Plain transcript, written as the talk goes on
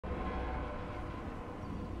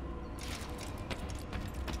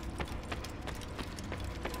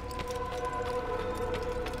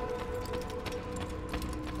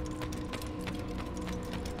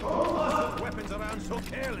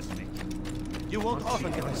carelessly. You won't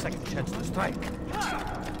often get a second chance to strike.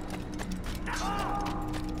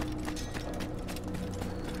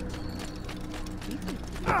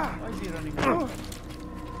 Why is he running away?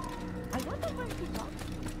 I wonder where he got.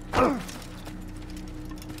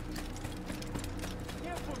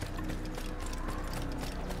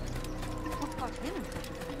 What got him in such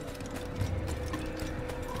a thing?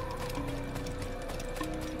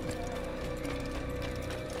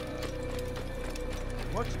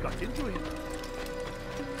 What's got into him?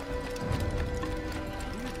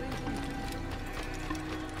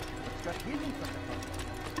 What's got him in such a thing?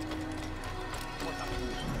 What's up?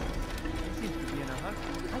 He seems to be in a hurry.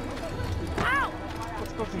 Ow!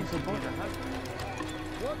 What's got him so bad?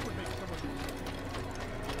 What would make someone...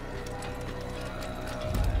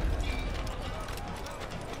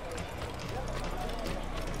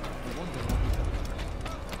 I wonder what he's up to.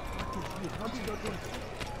 What is he? How's he got in?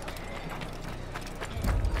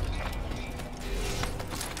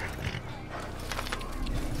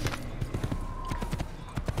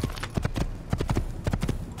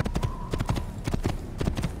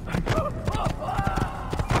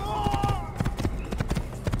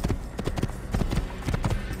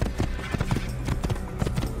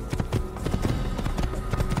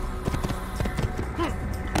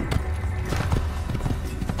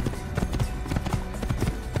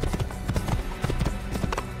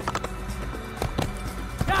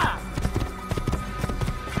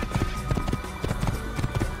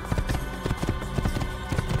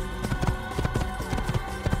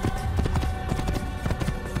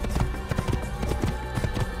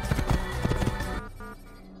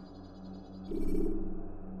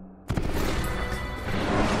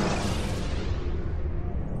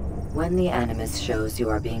 When the Animus shows you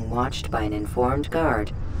are being watched by an informed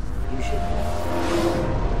guard, you should...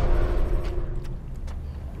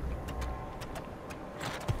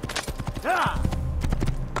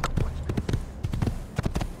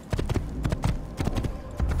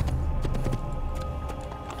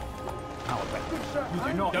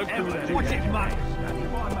 Don't do that. What's it, mate?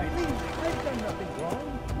 I've done nothing wrong.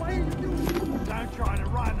 Why are you doing it? Don't try to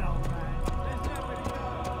run, old man.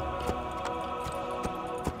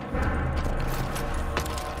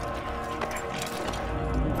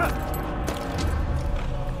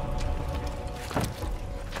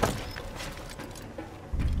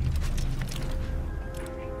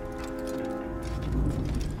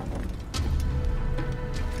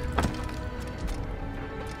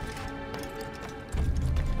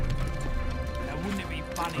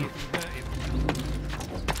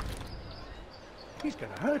 He's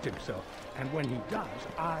going to hurt himself, and when he does,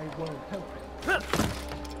 I won't help him.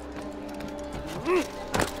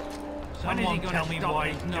 Someone tell me why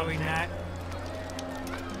he's doing that.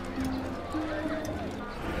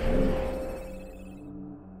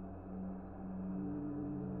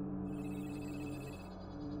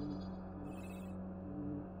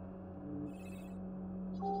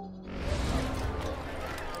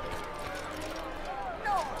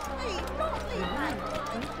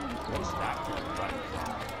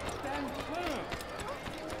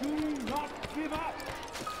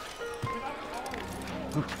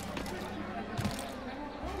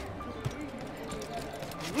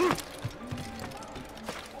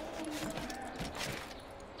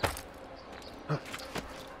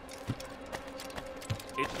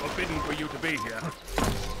 It's forbidden for you to be here.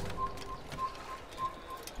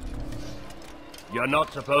 You're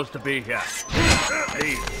not supposed to be here.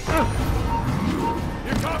 Leave.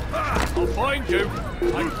 You can't pass! I'll find you.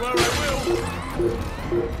 I swear I will.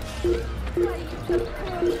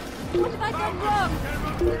 What have I done wrong?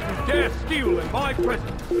 You dare steal in my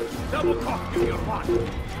presence. Double cost you your life.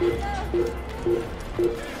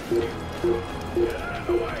 Get out of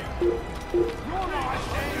the way. You're not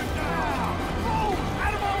staying down. Move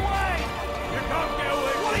out of my way. You can't get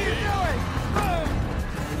away from me. What are you doing?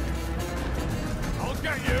 I'll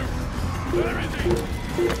get you. Where is he?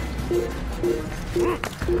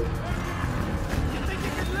 You think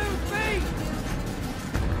you can lose me?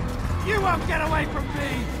 You won't get away from me.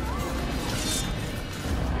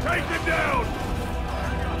 Take him down!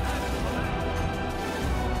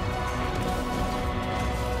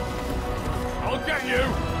 I'll get you!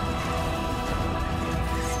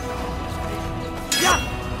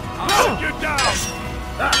 I'll put you down!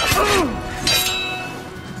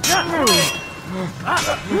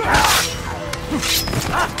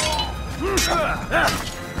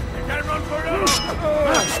 You can't run forever!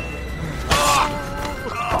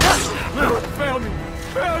 Fail me!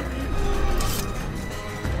 Fail me!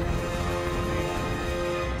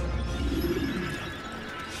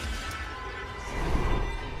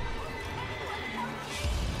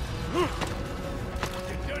 You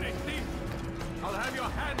dirty thief! I'll have your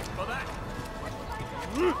hands for that!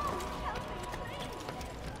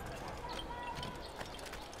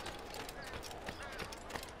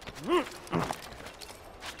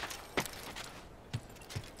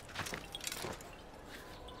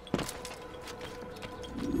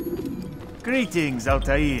 Greetings,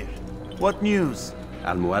 Altair. What news?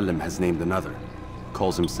 Al-Muallim has named another.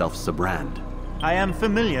 Calls himself Sabrand. I am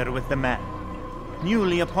familiar with the man.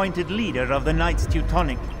 Newly appointed leader of the Knights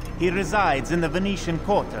Teutonic, he resides in the Venetian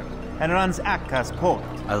Quarter and runs Akka's port.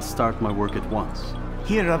 I'll start my work at once.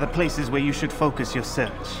 Here are the places where you should focus your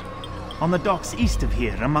search. On the docks east of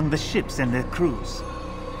here, among the ships and their crews.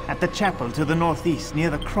 At the chapel to the northeast,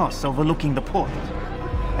 near the cross overlooking the port.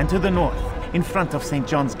 And to the north, in front of St.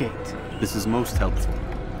 John's Gate. This is most helpful.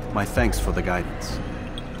 My thanks for the guidance.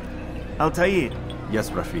 Altair, Yes,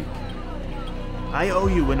 Rafiq. I owe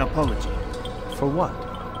you an apology. For what?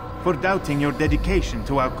 For doubting your dedication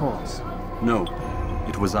to our cause. No,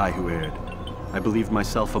 it was I who erred. I believed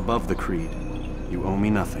myself above the creed. You owe me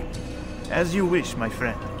nothing. As you wish, my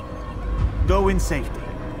friend. Go in safety.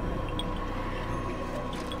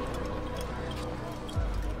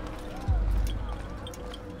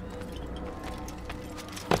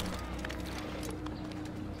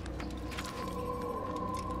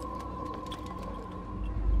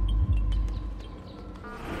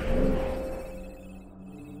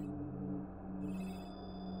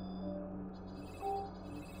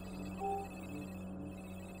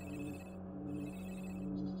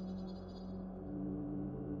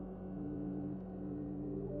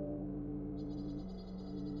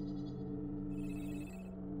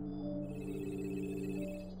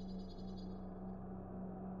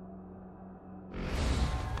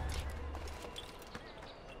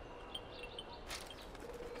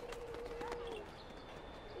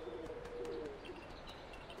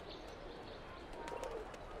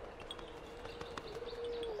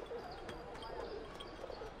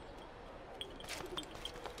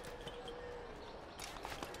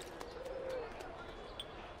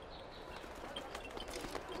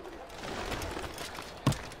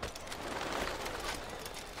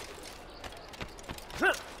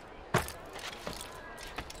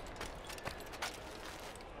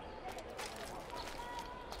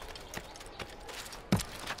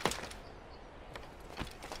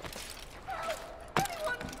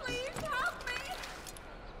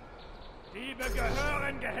 Diebe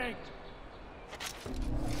gehören gehängt!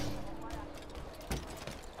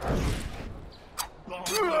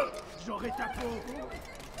 J'aurai ta peau!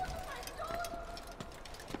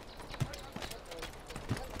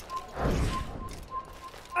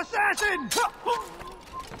 Assassin!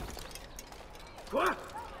 Quoi?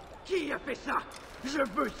 Qui a fait ça? Je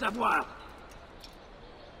veux savoir!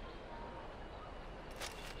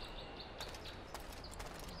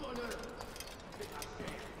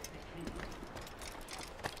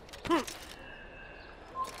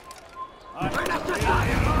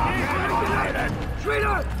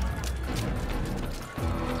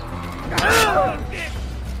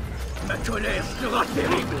 Ma colère sera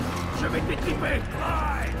terrible. Je vais t'étriper.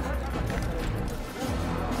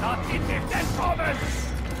 Dat is nicht entkommen!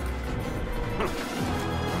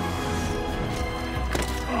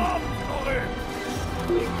 Komm zurück!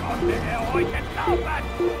 Wie konnte euch entlaufen?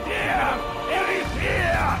 Hier! Ist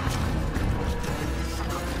hier!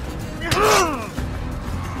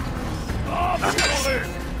 Komm zurück!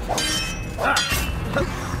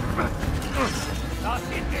 Das ist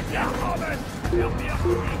nicht entkommen! Er wird nicht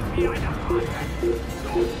wie eine Ratte!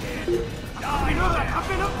 Los geht's! Da ist er!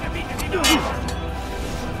 Verbiete die Tür!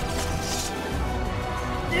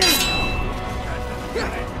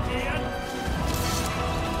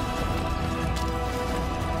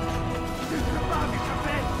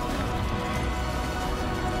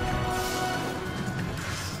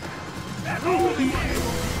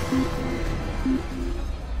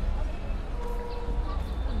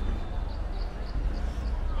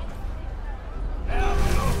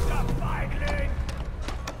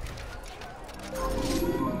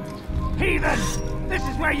 Heathen! This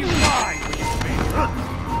is where you die!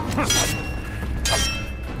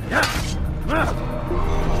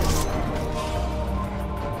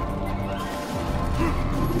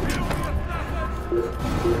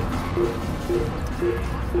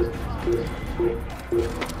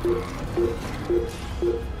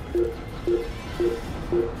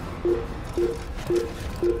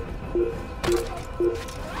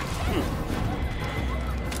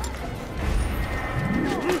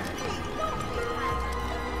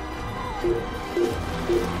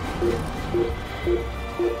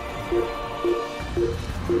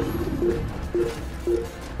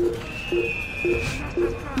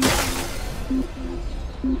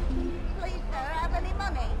 Please, sir, have any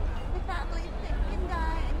money? The family's sick and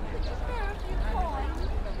dying. Could you spare a few coins?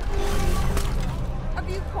 A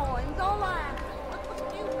few coins, all I ask. A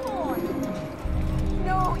few coins.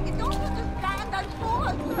 No, you don't understand. I'm poor,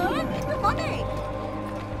 sir. I need the money.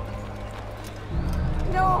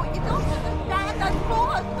 No, you don't understand. I'm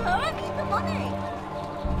poor, sir. I need the money.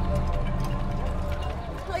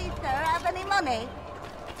 Please, sir, have any money?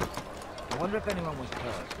 I wonder if anyone was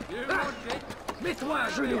hurt. Mets-toi à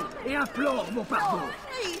genoux et implore mon pardon. No,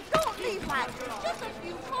 please, don't leave that. Just a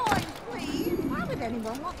few coins, please. Why would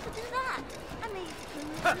anyone want to do that? I need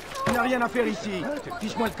food. Il n'y a rien à faire ici.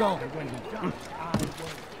 Fiche-moi le camp.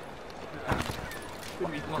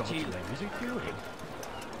 Lui tranquille.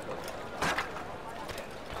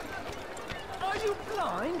 Are you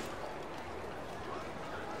blind?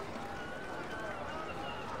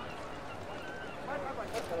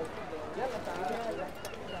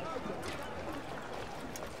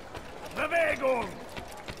 Bewegung!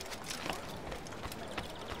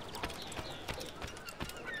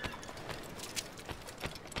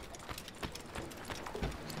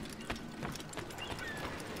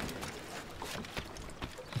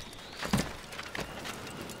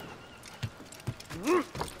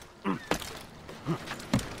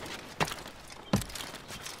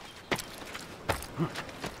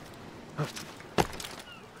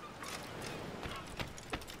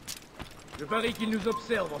 Je parie qu'il nous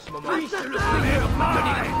observe en ce moment. Oui, c'est le Seigneur m'a donné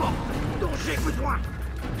la force dont j'ai besoin.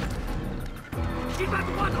 Il va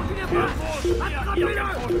droit dans une impasse. Attrapez-le!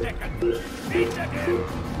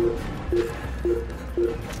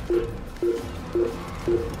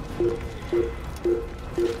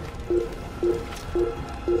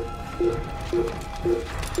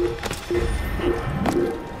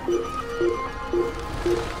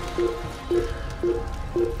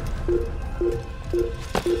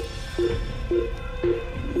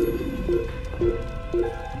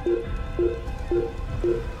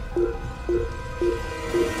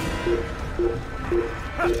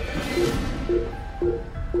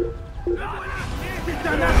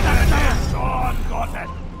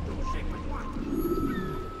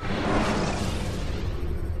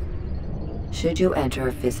 Should you enter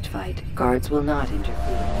a fistfight, guards will not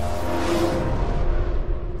interfere.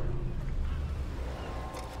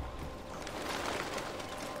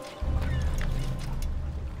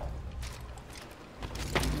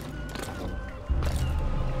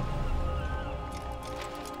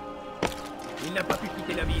 Il n'a pas pu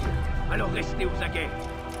quitter la ville, alors restez aux aguets.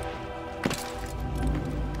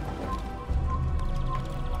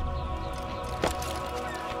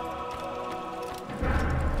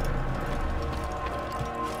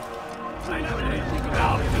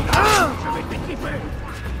 Je vais t'étriper!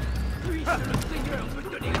 Puisse le Seigneur me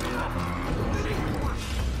donner la force!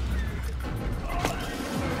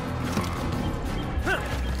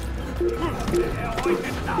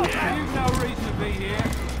 You've no reason to be here.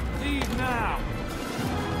 Leave now.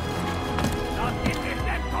 Not in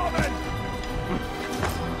that common.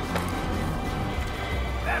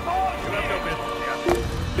 They're all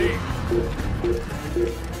here.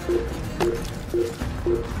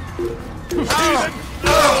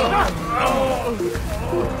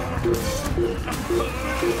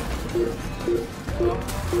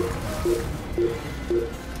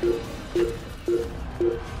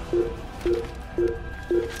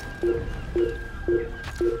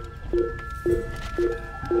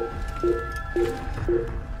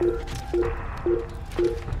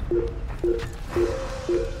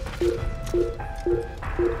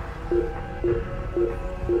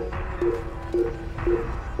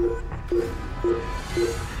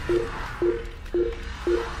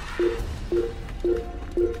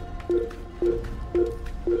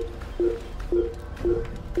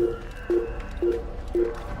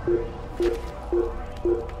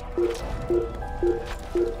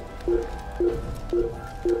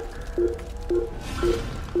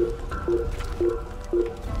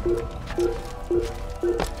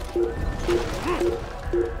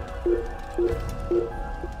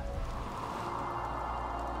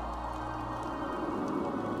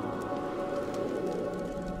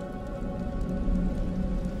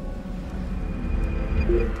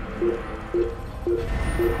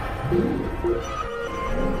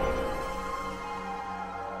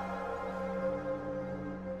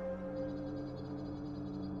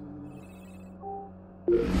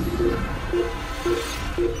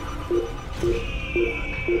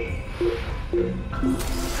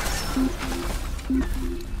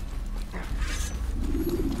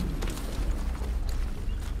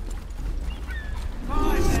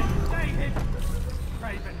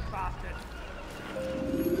 bastard!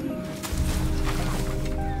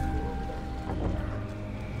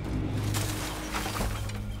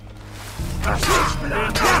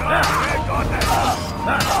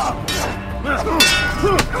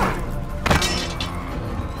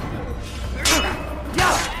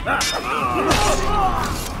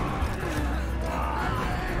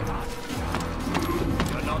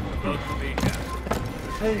 You're not supposed to be here.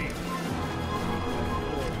 Hey.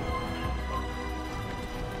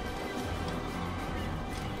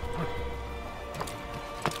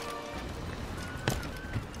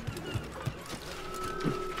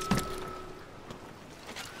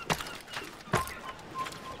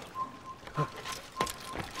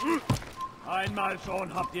 Einmal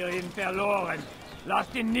schon habt ihr ihn verloren.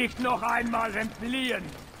 Lasst ihn nicht noch einmal entfliehen.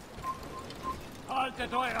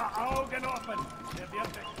 Haltet eure Augen offen. Er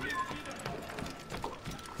wird bestimmt wieder...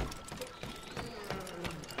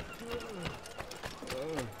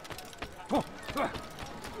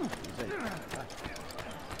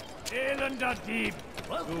 Elender Dieb!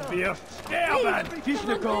 Du wirst sterben! Please,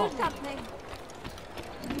 someone do something.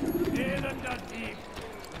 Elender Dieb!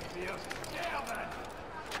 Du wirst sterben!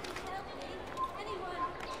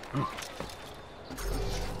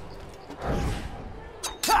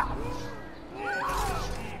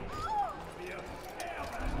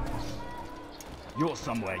 You're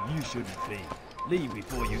somewhere you shouldn't be. Leave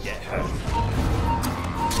before you get hurt.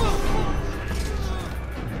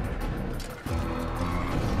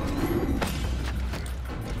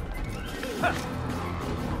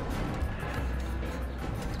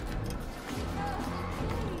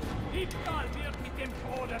 Diebstahl wird mit dem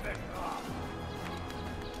Tode bestraft.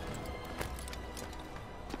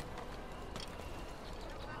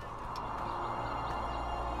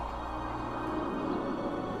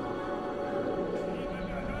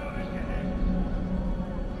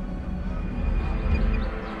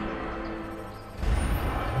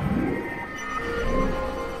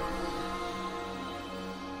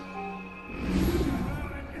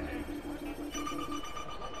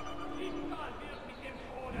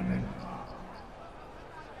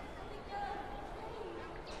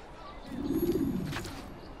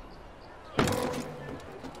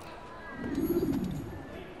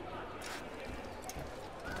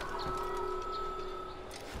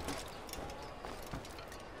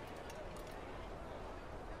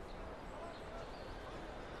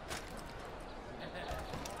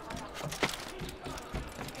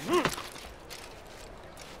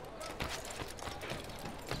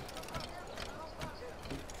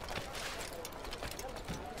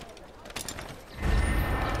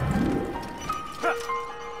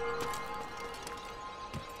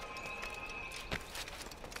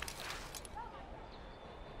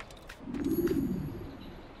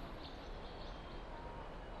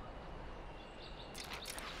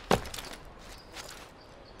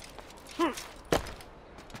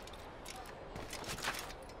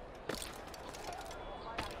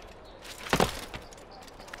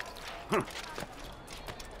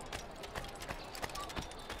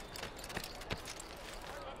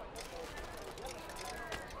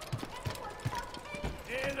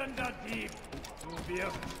 Elender Dieb, du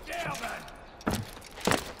wirst sterben!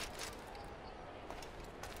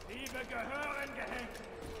 Diebe gehören gehängt!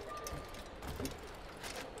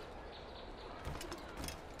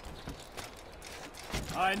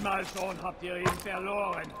 Einmal schon habt ihr ihn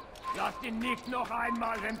verloren. Lasst ihn nicht noch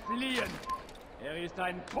einmal entfliehen. Er ist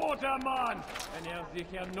ein toter Mann, wenn er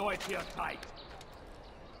sich erneut hier zeigt.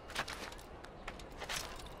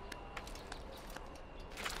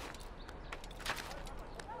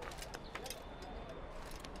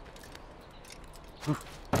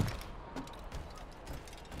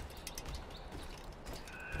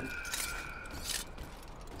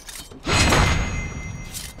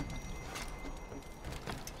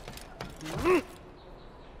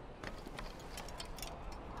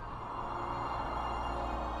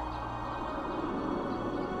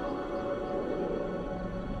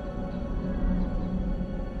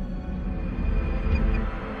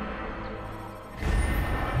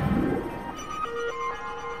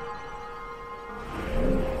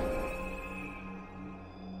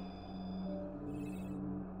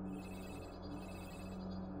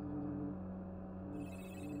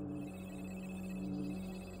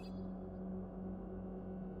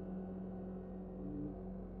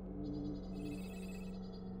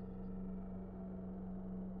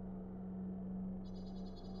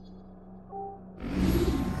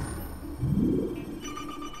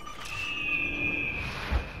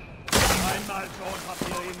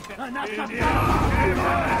 Will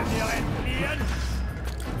ihr entfliehen?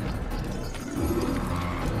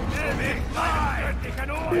 Ewig!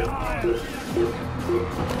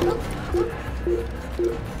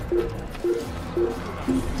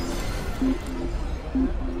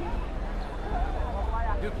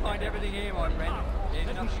 You'll find everything here, my friend. There's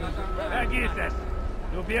nothing under. Vergiss es!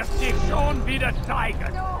 Du wirst dich schon wieder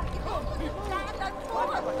zeigen! No, you don't stand and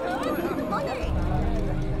fall us, sir. The money.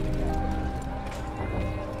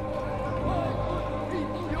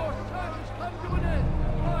 Your service come to an end.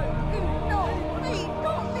 No, please,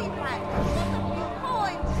 don't leave that. Just a few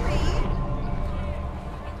coins, please.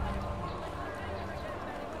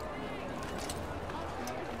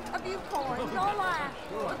 A few coins, all right.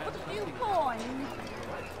 Just a few coins.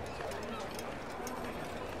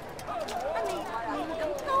 I need food.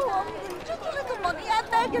 I'm so hungry. Just a little money, I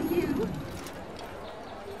beg of you.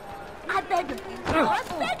 I beg of you, sir. I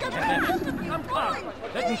beg of you. Just a few coins.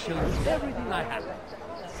 Let me show you everything I have.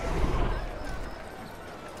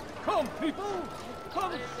 Come, people!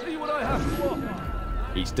 Come see what I have to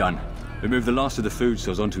offer! He's done. We moved the last of the food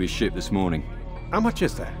stores onto his ship this morning. How much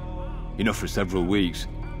is there? Enough for several weeks.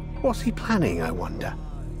 What's he planning, I wonder?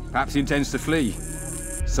 Perhaps he intends to flee.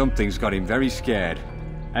 Something's got him very scared.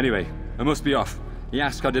 Anyway, I must be off. He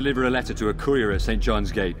asked I deliver a letter to a courier at St.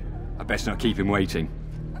 John's Gate. I best not keep him waiting.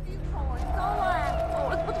 A few coins, all right.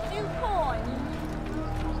 Just a few coins.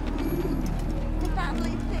 The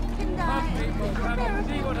family's sick and dying. There are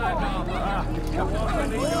few coins.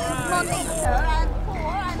 Money, sir, and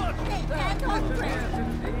poor and sick and hungry.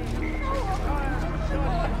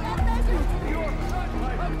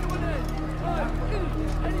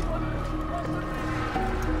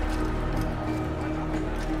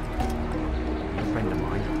 A friend of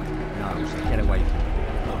mine knows to get away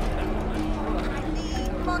from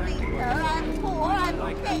Need money, sir, and poor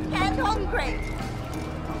and sick and hungry.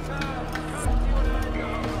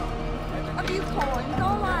 A few coins,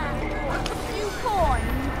 all right. Just a few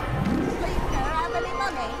coins. Please, sir, have any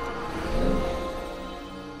money?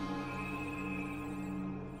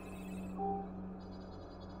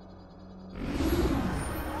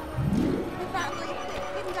 The family's sick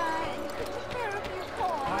and dying. Could you spare a few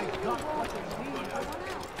coins? I got what they need.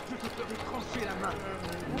 Trancher la main.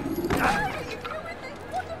 Why are you doing this?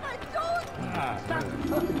 What have I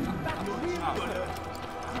done?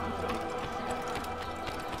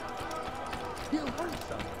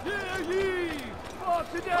 Hear ye! For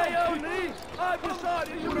today only, I've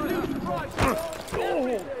decided to reduce the price of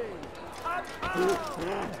everything.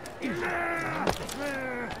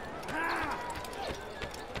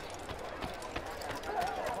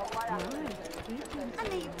 I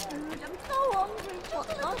need food. I'm so hungry.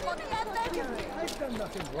 What's the money I beg of you?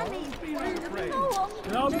 I need food. I'm so hungry.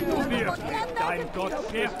 Glaubst du What's the wirklich, money I beg dein of Gott you?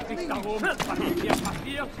 schert sich darum, was mit dir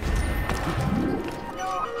passiert? No,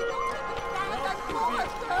 you don't understand. I'm poor,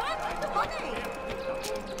 sir. I need the money.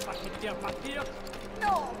 Was mit dir passiert?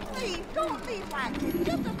 No, please, don't leave like this.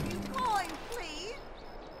 Just a few coins, please.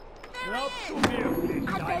 There Glaubst it du is. wirklich,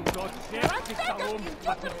 I dein beg Gott you, schert I sich beg of darum, you,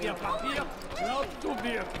 was just a mit few dir passiert? coins, Glaubst du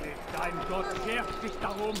wirklich, dein Gott schert sich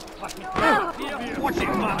darum, was mit dir No. passiert?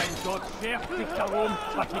 Dein Gott schert sich darum,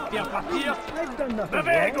 was mit dir passiert? I've done nothing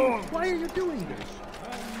Bewegung! wrong. Why are you doing this?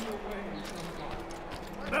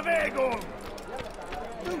 Bewegung!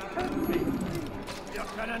 Wir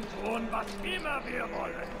können tun, was immer wir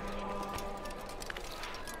wollen.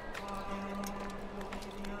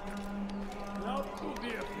 Glaubst du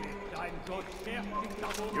wirklich, dein Gott schert sich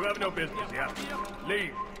darum? You have no business here.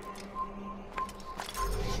 Leave.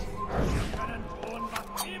 Wir können tun,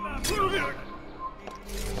 was immer wir wollen.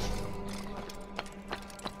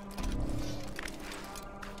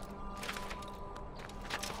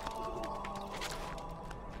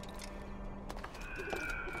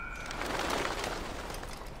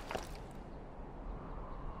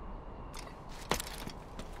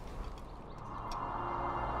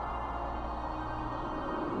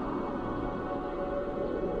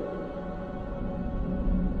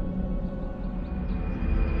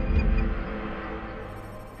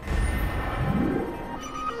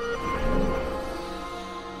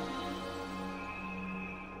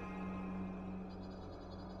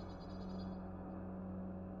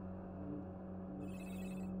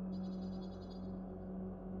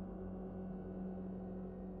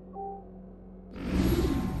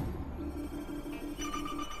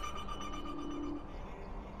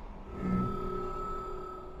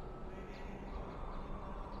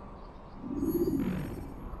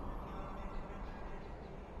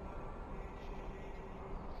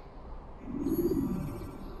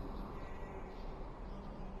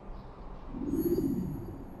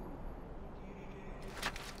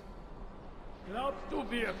 Glaubst du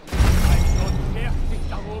wirklich, dein Gott schert sich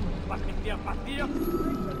Darum, was mit dir passiert?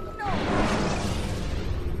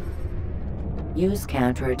 Use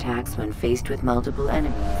counterattacks when faced with multiple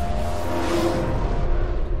enemies.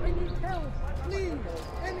 I need help! Please!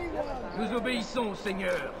 Anyone! Nous obéissons,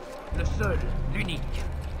 Seigneur. Le seul, l'unique.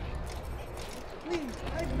 Please,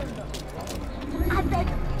 I surrender! I beg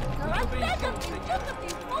of you, sir. I beg of you. Just a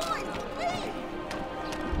few coins, please.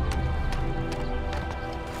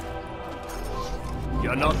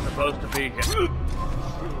 You're not supposed to be here.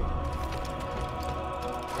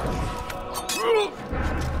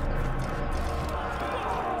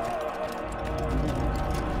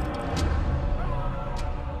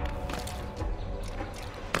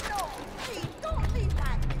 No, please, don't leave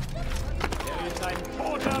that. Er ist ein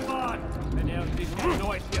toter Mann, wenn sich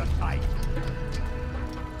erneut hier zeigt.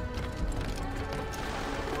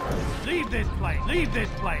 Leave this place! Leave this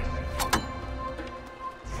place!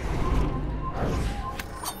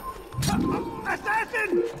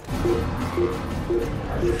 Assassin!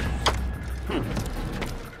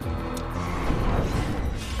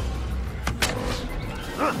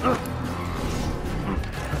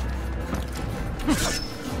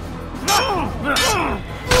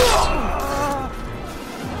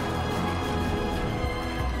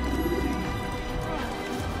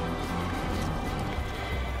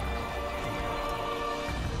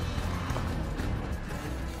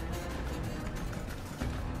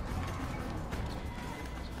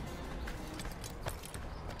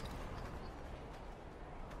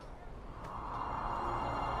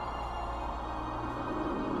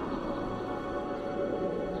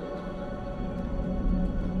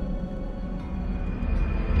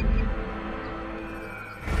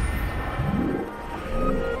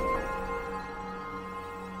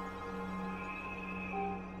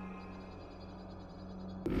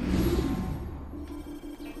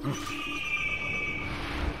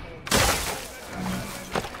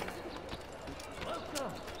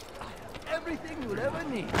 Everything you'll ever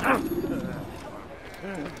need.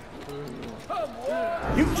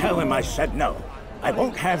 You tell him I said no. I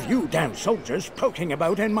won't have you damn soldiers poking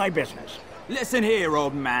about in my business. Listen here,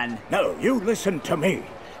 old man. No, you listen to me.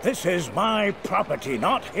 This is my property,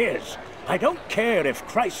 not his. I don't care if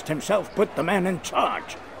Christ himself put the man in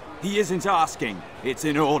charge. He isn't asking. It's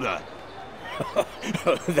in order.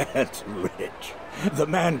 That's rich. The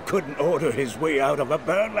man couldn't order his way out of a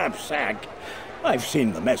burlap sack. I've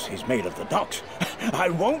seen the mess he's made of the docks. I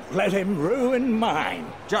won't let him ruin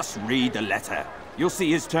mine. Just read the letter. You'll see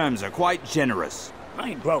his terms are quite generous.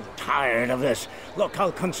 I grow tired of this. Look,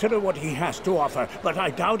 I'll consider what he has to offer, but I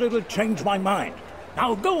doubt it'll change my mind.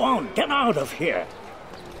 Now go on, get out of here.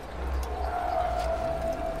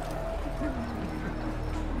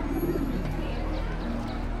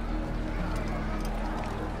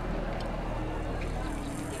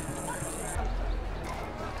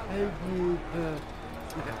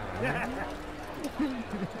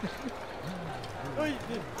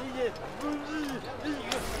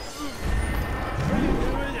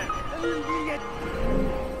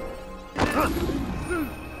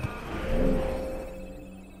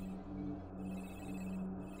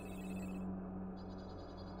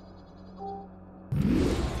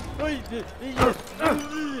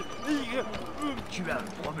 Tu as un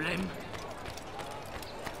problème?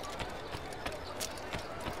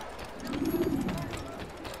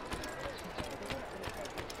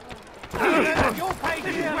 You'll pay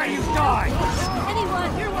this where you die!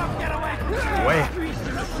 Anyone! You won't get away from this! Where?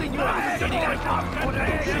 Signor, I'm getting a half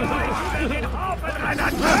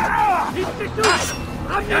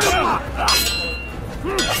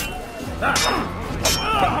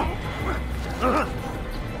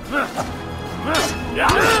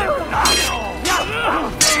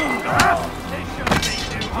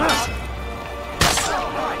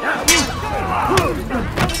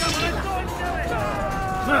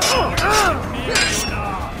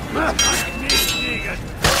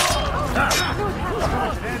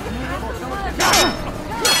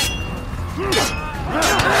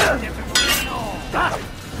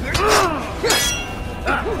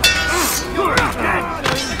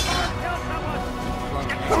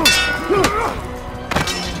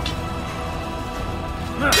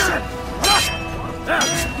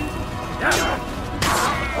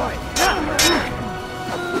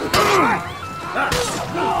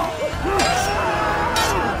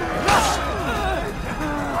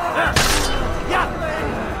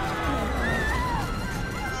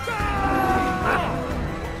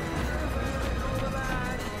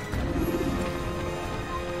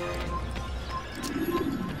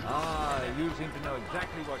You seem to know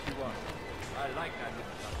exactly what you want. I like that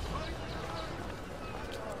little stuff.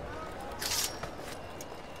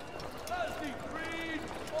 Thirsty creed!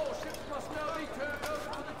 All ships must now be turned over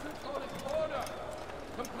to the Teutonic Order.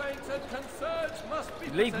 Complaints and concerns must be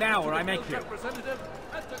leave now, or I make you. Representative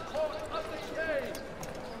at the court of the chain.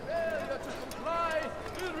 Failure to comply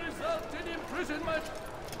will result in imprisonment.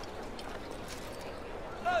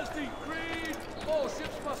 As decreed, all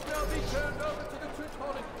ships must now be turned over to the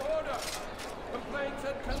Teutonic Order. Complaints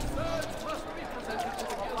and concerns must be presented to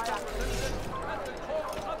the guild representative at the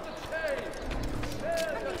court of the chain.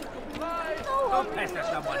 Failure to comply. Don't pester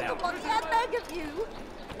someone else. I beg of you.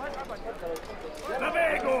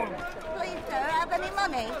 Please, sir, have any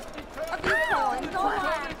money? A few coins, all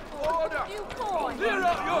right. A few coins. Clear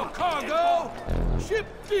up your cargo! Ship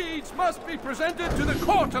deeds must be presented to the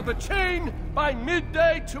court of the chain by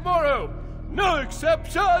midday tomorrow. No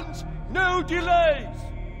exceptions, no delays.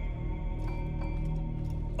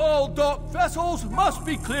 All dock vessels must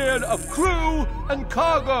be cleared of crew and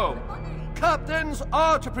cargo. Captains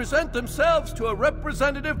are to present themselves to a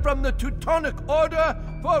representative from the Teutonic Order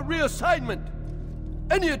for reassignment.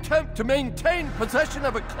 Any attempt to maintain possession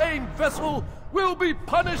of a claimed vessel will be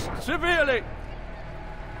punished severely.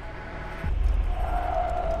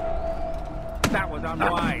 That was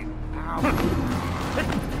unwise.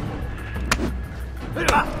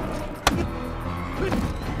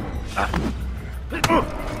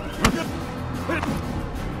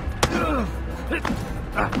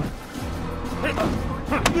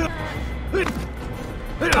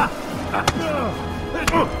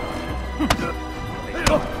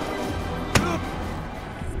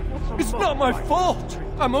 It's not my fault.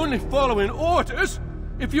 I'm only following orders.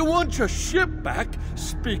 If you want your ship back,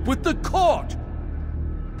 speak with the court.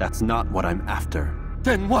 That's not what I'm after.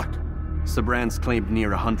 Then what? Sabrans claimed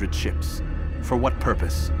near 100 ships. For what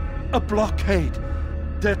purpose? A blockade.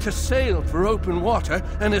 They're to sail for open water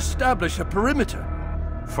and establish a perimeter.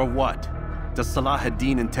 For what? Does Salah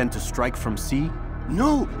ad-Din intend to strike from sea?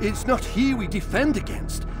 No, it's not he we defend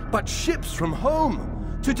against, but ships from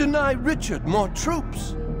home, to deny Richard more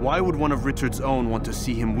troops. Why would one of Richard's own want to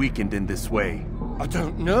see him weakened in this way? I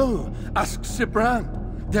don't know. Ask Sibran.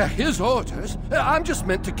 They're his orders. I'm just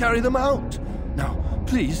meant to carry them out. Now,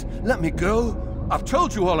 please, let me go. I've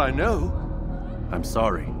told you all I know. I'm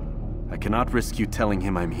sorry. I cannot risk you telling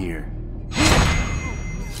him I'm here.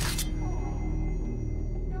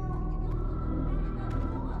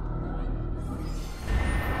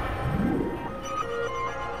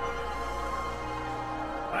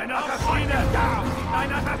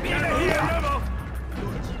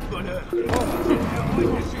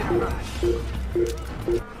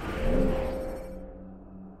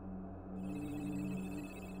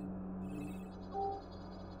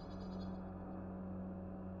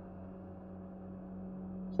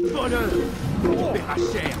 Bonheur! On paiera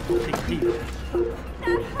cher pour ces crimes.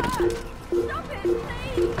 That hurts! Stop it,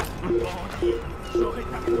 please! Bandit, j'aurai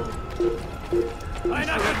ta faute.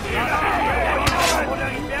 Einer oder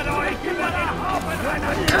ich werde euch über den Haufen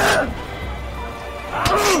rennen!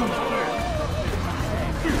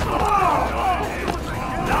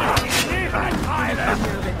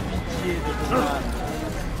 Attrapez-le!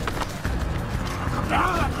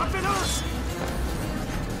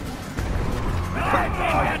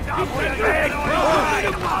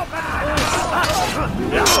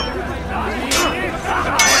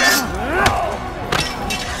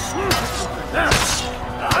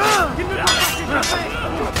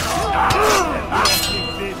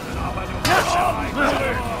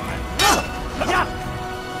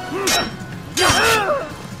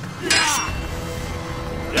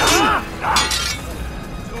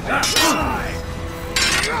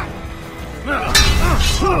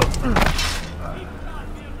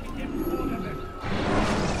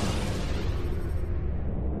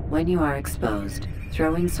 When you are exposed,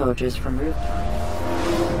 throwing soldiers from rooftops.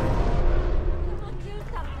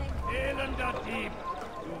 Elender Dieb,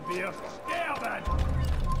 du wirst sterben!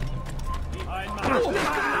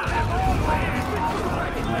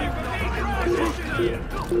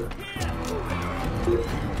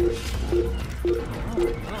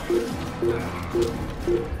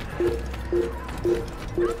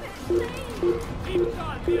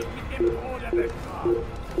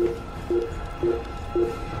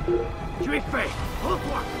 Tu es fait!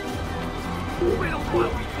 Rends-toi! Où est l'endroit où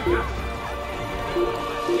il se cache?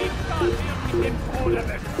 Ibtal wird mit dem Tode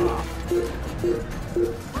bestraft!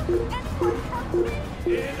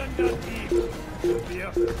 Elender Dieb, du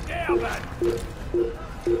wirst sterben!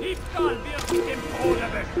 Ibtal wird mit dem Tode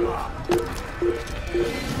bestraft!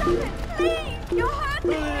 Stop it, please! You're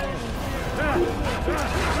hurting me!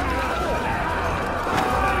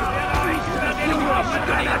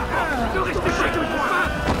 Ne restez pas tout droit!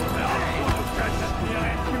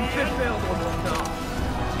 Tu me fais perdre mon temps!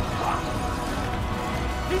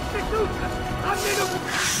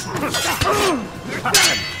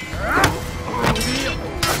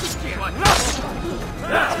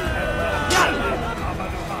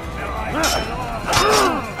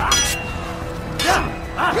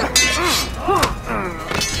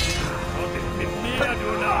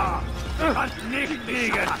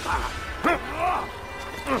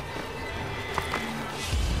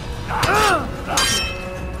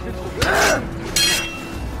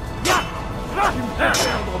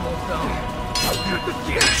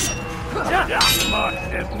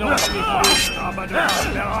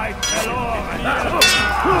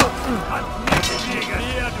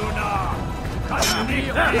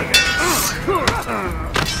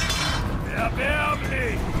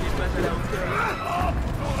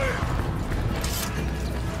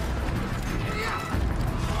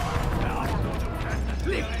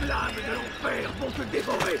 Les flammes de l'enfer vont te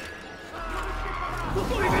dévorer.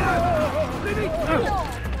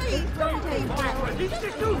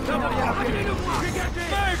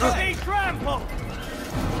 Mercy trample!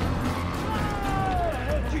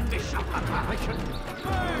 Tu t'échapperas pas.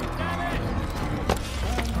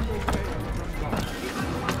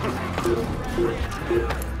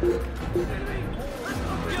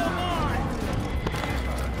 You're mine!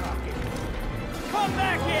 Come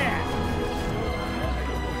back here!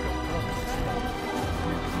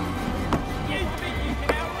 You think you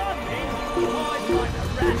can outrun me? Hide like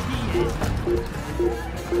a rat he is.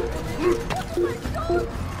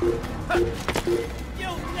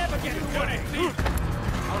 You'll never get away!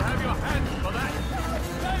 I'll have your hands for that.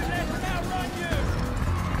 Don't let him outrun you!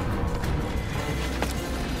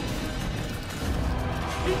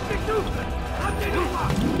 Inspecteur! Ramenez-le-moi!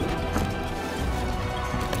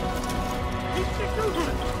 Inspecteur!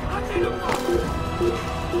 Ramenez-le-moi!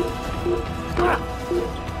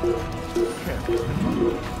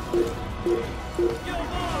 You're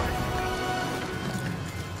mine!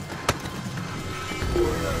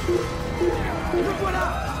 Le voilà!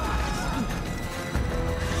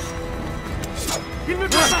 Il ne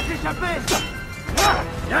doit pas s'échapper!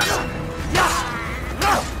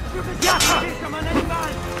 Je vais t'attraper comme un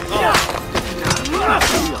animal!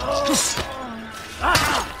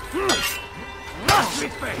 Je vais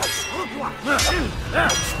te faire! Revois!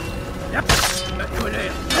 Ma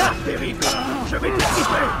colère est terrible! Je vais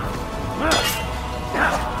t'étriper!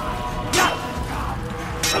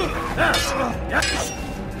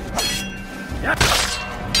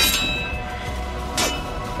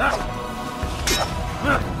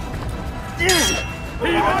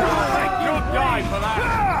 You'll die for that!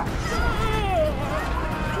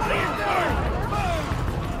 What are you doing?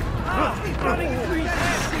 He's running into his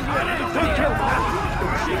ass! Don't kill him!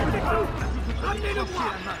 Ramenez-le-moi!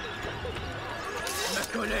 Ma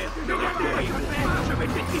colère est terrible! Je vais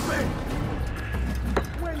t'étriper!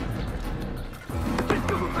 Qu'est-ce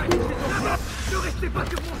que vous faites? Ne restez pas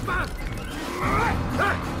sur mon chemin!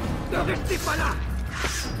 Ne restez pas là!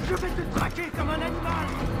 Je vais te traquer comme un animal!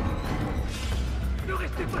 Ne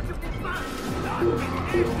restez pas sur mon chemin!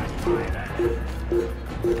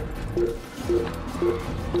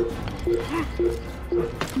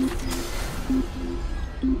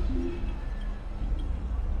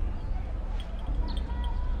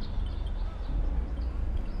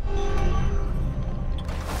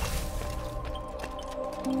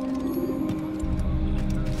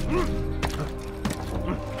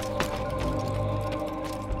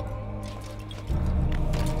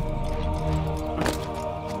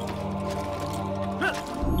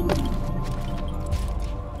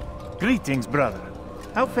 Greetings, brother.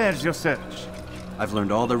 How fares your search? I've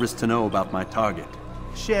learned all there is to know about my target.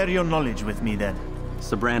 Share your knowledge with me, then.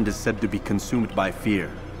 Sabrand is said to be consumed by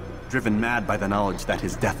fear, driven mad by the knowledge that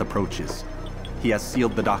his death approaches. He has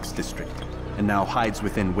sealed the docks district, and now hides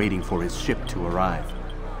within waiting for his ship to arrive.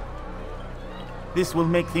 This will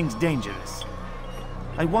make things dangerous.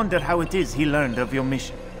 I wonder how it is he learned of your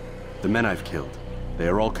mission. The men I've killed, they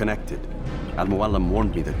are all connected. Al-Muallim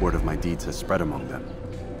warned me that word of my deeds has spread among them.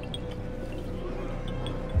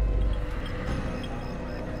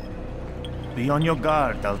 Be on your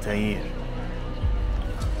guard, Altair.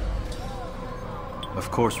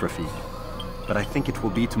 Of course, Rafiq. But I think it will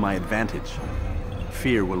be to my advantage.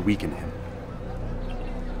 Fear will weaken him.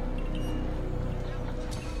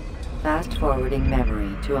 Fast-forwarding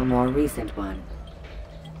memory to a more recent one.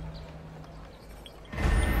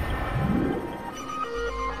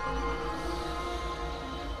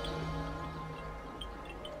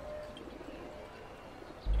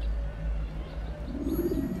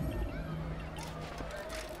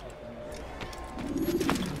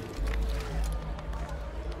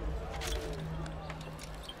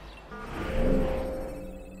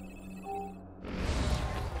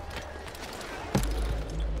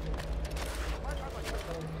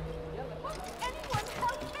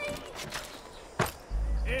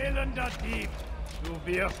 Blöder Dieb! Du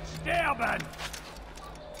wirst sterben!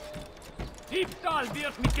 Diebstahl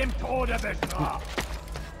wird mit dem Tode bestraft!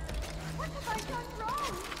 What have I done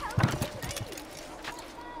wrong?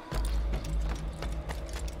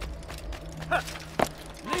 Help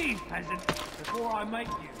me, please! Leave, peasant, before I make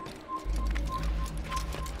you.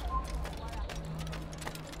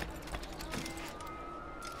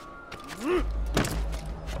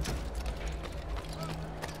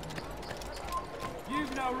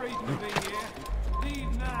 You've no reason to be here.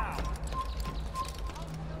 Leave now.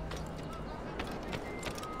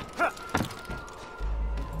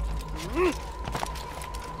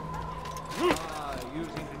 You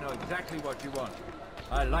seem to know exactly what you want.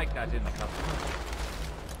 I like that in the customer.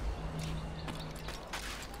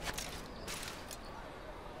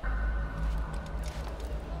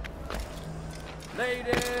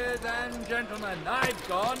 Ladies and gentlemen, I've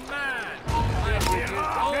gone mad! I've used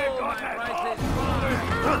all my prices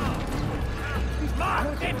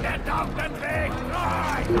Macht in der Taufenweg!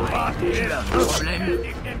 Was ist das Problem?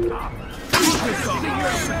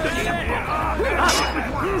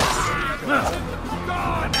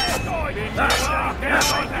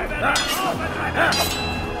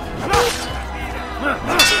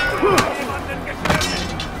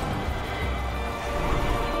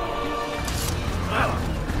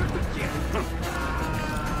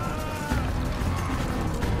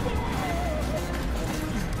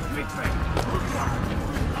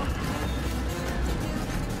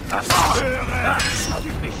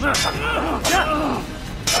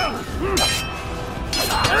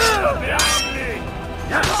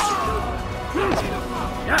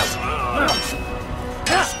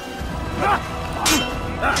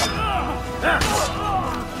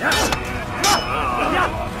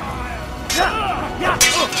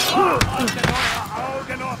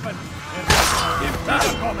 Augen offen! Gibt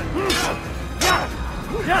wiederkommen!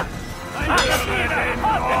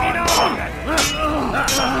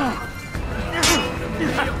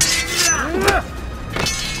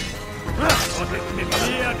 Was ist mit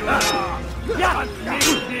mir, du Narr? Du kannst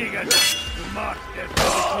nicht siegen! Du magst es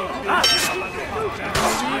nicht wissen,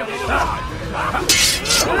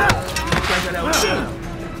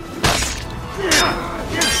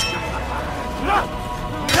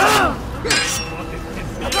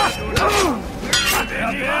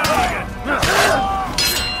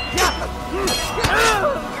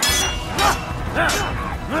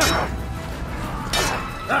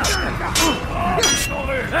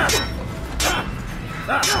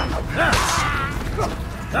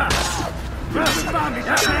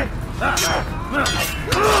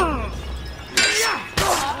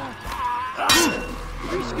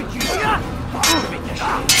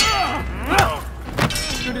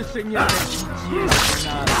 Je le seigneur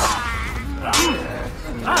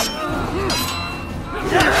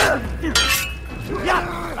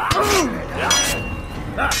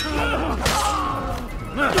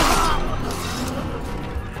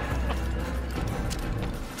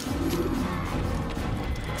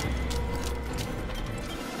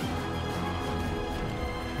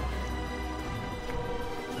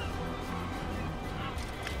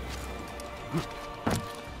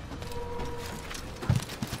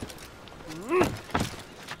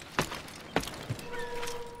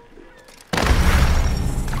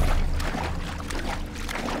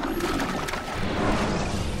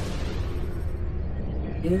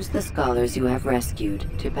Use the scholars you have rescued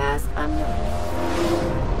to pass unnoticed.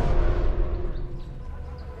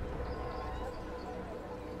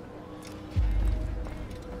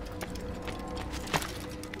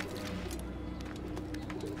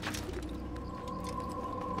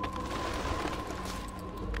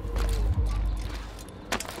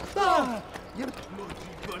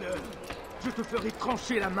 Je te ferai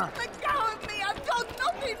trancher la main. Let go of me! I've done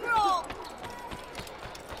nothing wrong!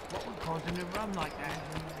 What would cause him to run like that?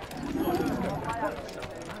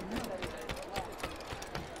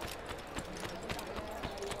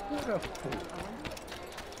 What a fool.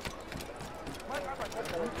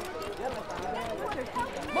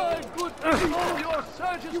 My good people, your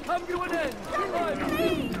search has come to an end.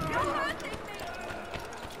 Please, you're hurting me!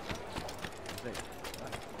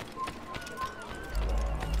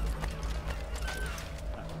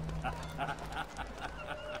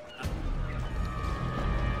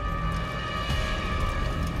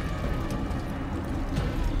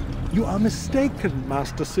 You are mistaken,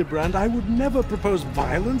 Master Sibrand. I would never propose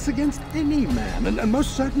violence against any man, and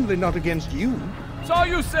most certainly not against you. So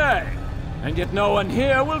you say, and yet no one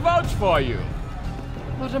here will vouch for you.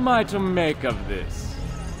 What am I to make of this?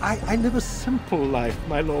 I live a simple life,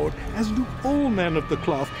 my lord, as do all men of the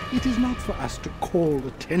cloth. It is not for us to call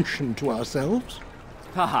attention to ourselves.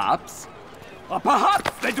 Perhaps. Or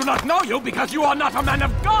perhaps they do not know you because you are not a man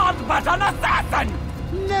of God, but an assassin!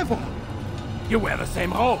 Never! You wear the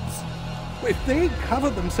same robes. If they cover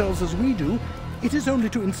themselves as we do, it is only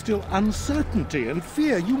to instill uncertainty and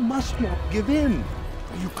fear. You must not give in.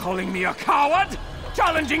 Are you calling me a coward?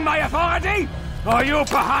 Challenging my authority? Are you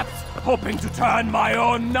perhaps hoping to turn my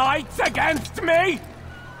own knights against me?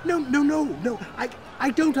 No. I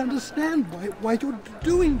don't understand why you're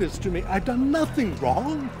doing this to me. I've done nothing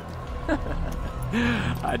wrong.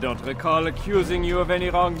 I don't recall accusing you of any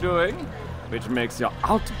wrongdoing, which makes your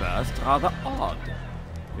outburst rather odd.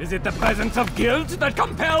 Is it the presence of guilt that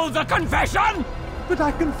compels a confession? But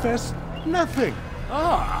I confess nothing.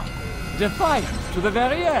 Ah, defiant to the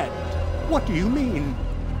very end. What do you mean?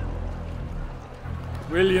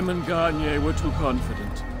 William and Garnier were too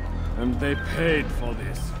confident, and they paid for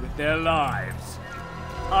this with their lives.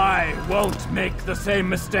 I won't make the same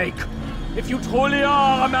mistake. If you truly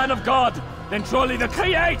are a man of God, then surely the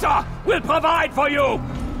Creator will provide for you.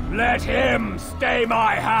 Let him stay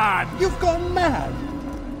my hand. You've gone mad.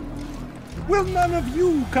 Will none of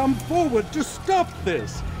you come forward to stop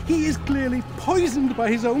this? He is clearly poisoned by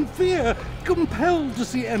his own fear, compelled to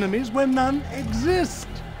see enemies where none exist.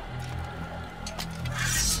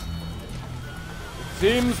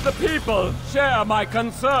 Seems the people share my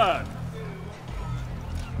concern.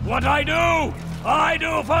 What I do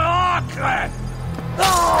for Acre!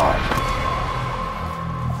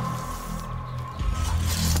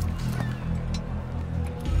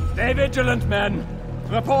 Stay vigilant, men.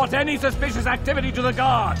 Report any suspicious activity to the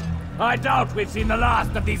guard. I doubt we've seen the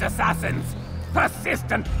last of these assassins.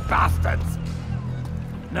 Persistent bastards.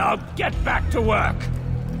 Now get back to work.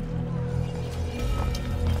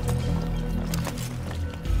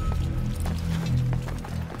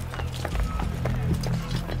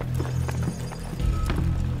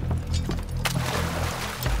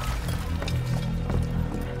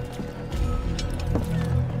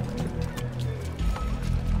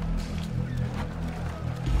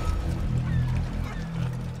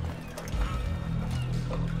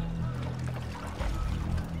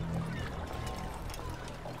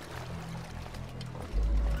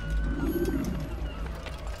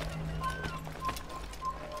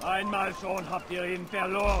 Einmal schon habt ihr ihn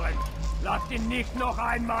verloren. Lasst ihn nicht noch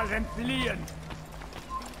einmal entfliehen.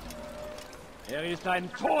 Er ist ein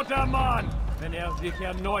toter Mann, wenn er sich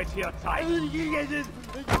erneut hier zeigt.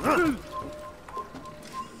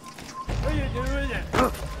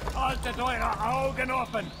 Haltet eure Augen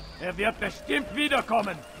offen. Er wird bestimmt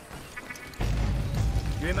wiederkommen.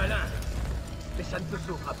 Tu es malin, mais ça ne te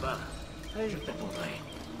sauvera pas. Je t'attendrai.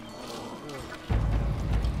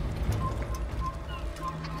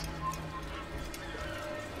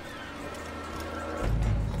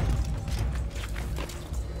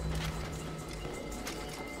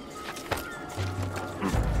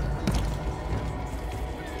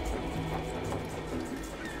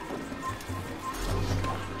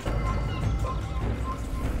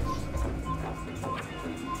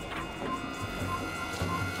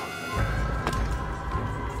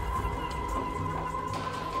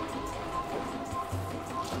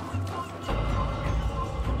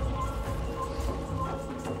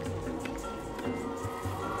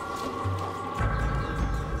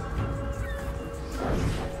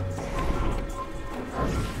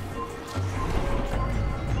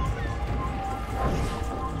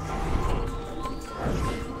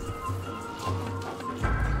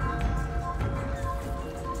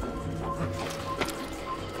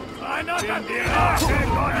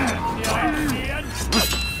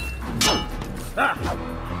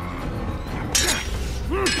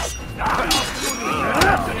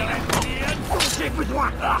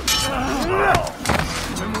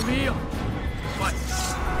 Tu veux mourir? Ouais.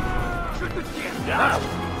 Je te tire.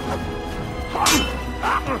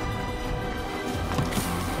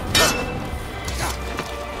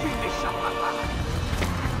 Tu n'échapperas pas.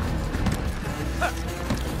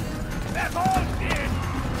 Verfolgt ihn!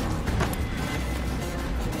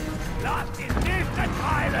 Lasst ihn nicht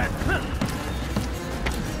entteilen!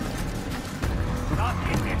 Lasst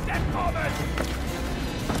ihn nicht entkommen!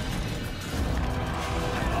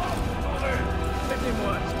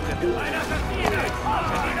 Mettez-moi, si vous avez un assassine!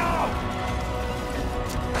 Faites ihn auf!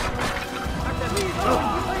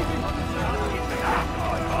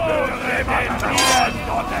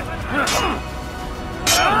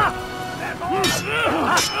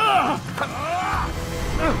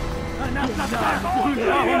 Un assassin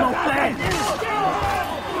carrément fait!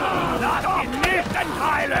 Lasst ihn nicht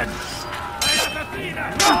entteilen! Ein Assassine!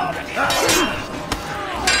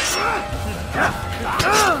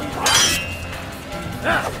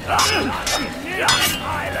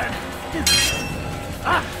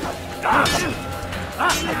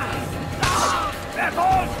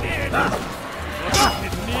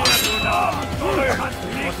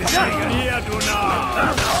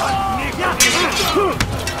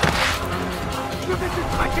 Je vais te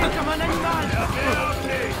traquer comme un animal!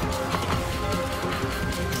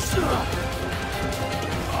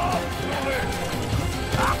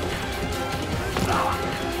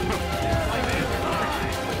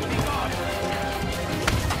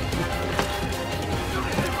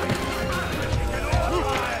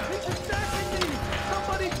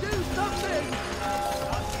 Somebody do something!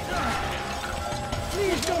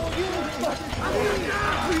 Please don't kill me!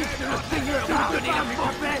 Oui, c'est le seigneur de me donner la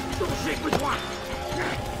forfait dont j'ai besoin!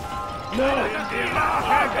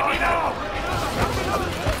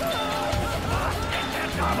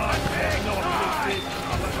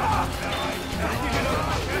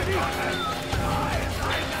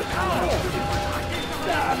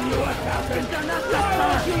 Damn you, assassin! C'est un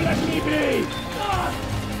assassin! Tu l'as libéré!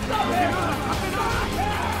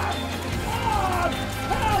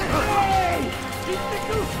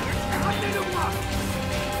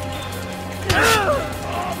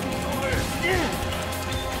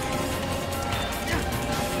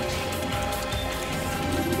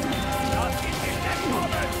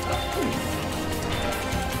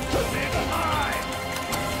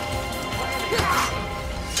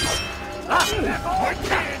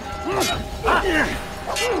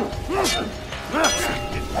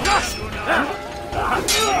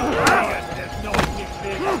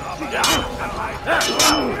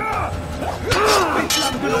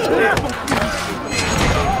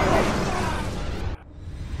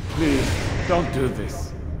 Please, don't do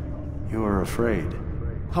this. You are afraid.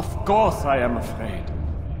 Of course I am afraid.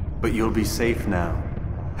 But you'll be safe now,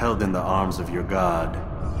 held in the arms of your god.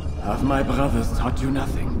 Have my brothers taught you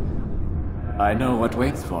nothing? I know what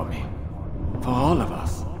waits for me. For all of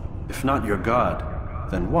us. If not your god,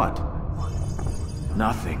 then what?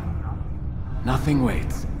 Nothing. Nothing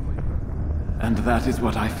waits. And that is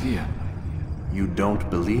what I fear. You don't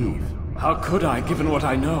believe? How could I, given what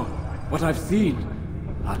I know? What I've seen?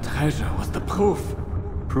 Our treasure was the proof.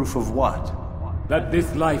 Proof of what? That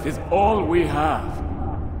this life is all we have.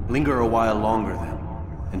 Linger a while longer then,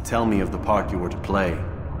 and tell me of the part you were to play.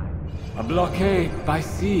 A blockade by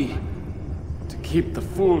sea. To keep the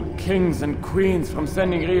fool kings and queens from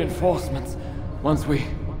sending reinforcements. Once we...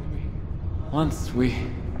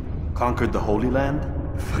 Conquered the Holy Land?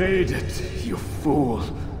 Freed it, you fool.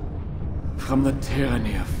 From the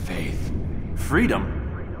tyranny of faith. Freedom?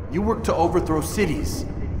 You worked to overthrow cities,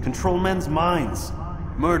 control men's minds,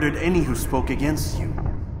 murdered any who spoke against you.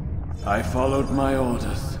 I followed my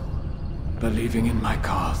orders, believing in my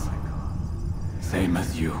cause. Same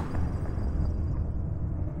as you.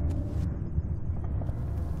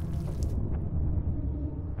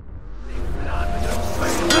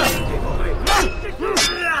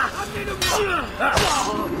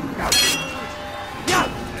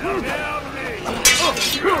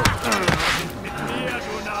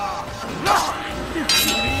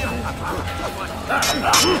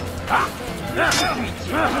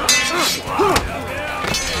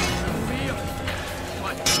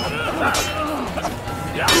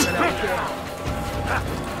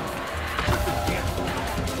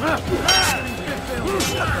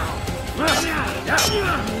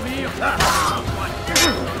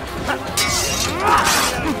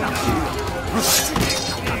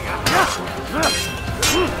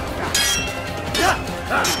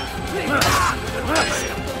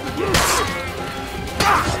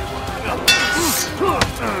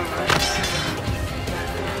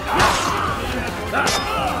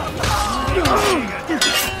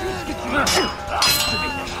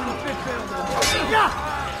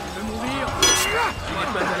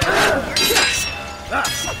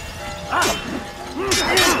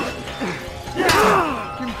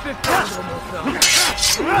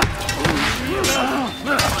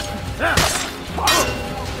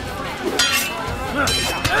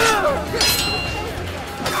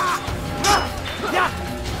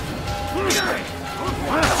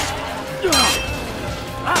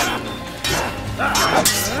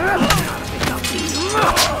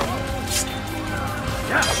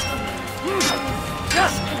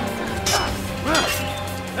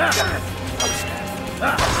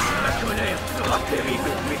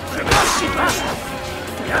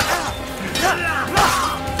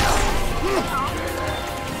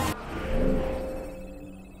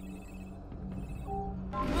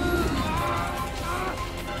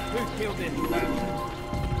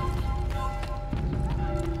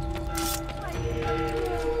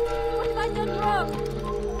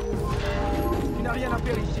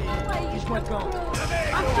 ici. Fiche-moi le camp.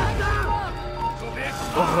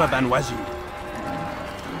 Orra Banwazi.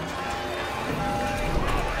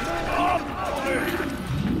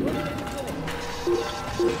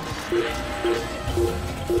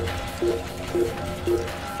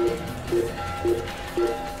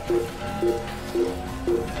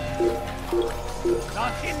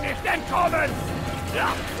 Lass ihn nicht entkommen! Ja!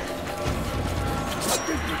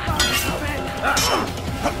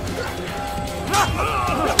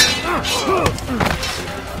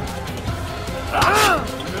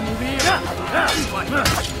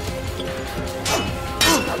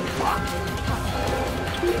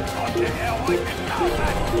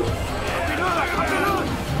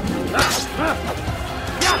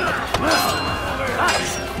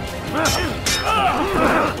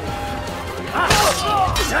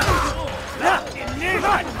 Lass ihn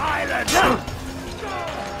nicht heilen!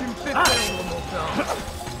 Tu me fais perdre mon temps.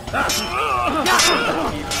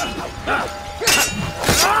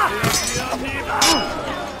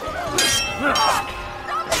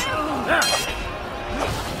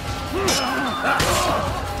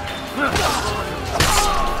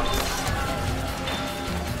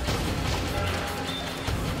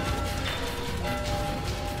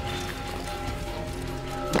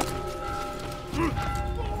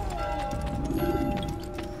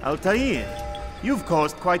 Altair, you've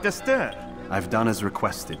caused quite a stir. I've done as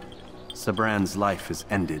requested. Sabran's life is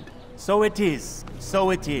ended. So it is. So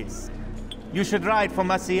it is. You should ride for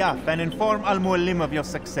Masyaf and inform Al-Mualim of your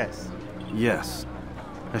success. Yes.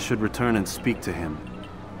 I should return and speak to him.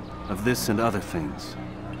 Of this and other things.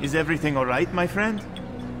 Is everything all right, my friend?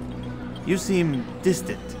 You seem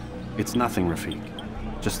distant. It's nothing, Rafik.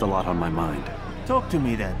 Just a lot on my mind. Talk to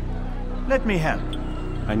me then. Let me help.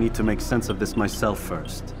 I need to make sense of this myself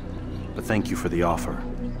first. But thank you for the offer.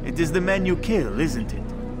 It is the men you kill, isn't it?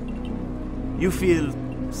 You feel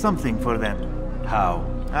something for them. How?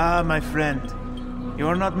 Ah, my friend. You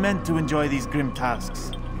are not meant to enjoy these grim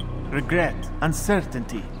tasks. Regret,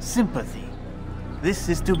 uncertainty, sympathy. This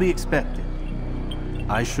is to be expected.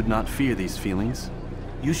 I should not fear these feelings.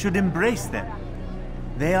 You should embrace them.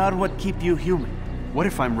 They are what keep you human. What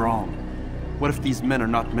if I'm wrong? What if these men are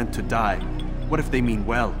not meant to die? What if they mean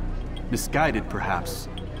well? Misguided, perhaps,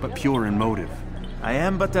 but pure in motive. I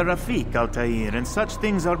am but a Rafik, Altair, and such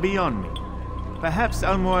things are beyond me. Perhaps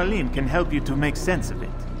Al-Mualim can help you to make sense of it.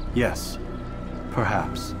 Yes,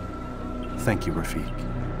 perhaps. Thank you,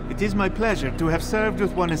 Rafik. It is my pleasure to have served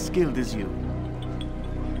with one as skilled as you.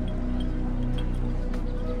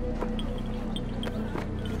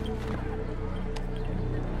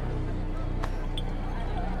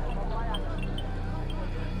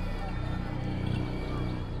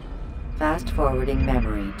 Fast-forwarding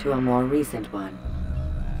memory to a more recent one.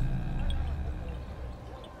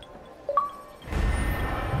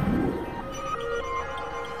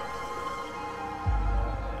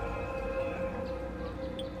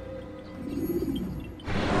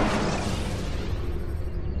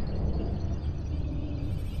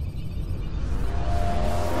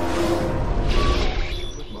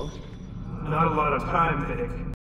 Not a lot of time, Vidic.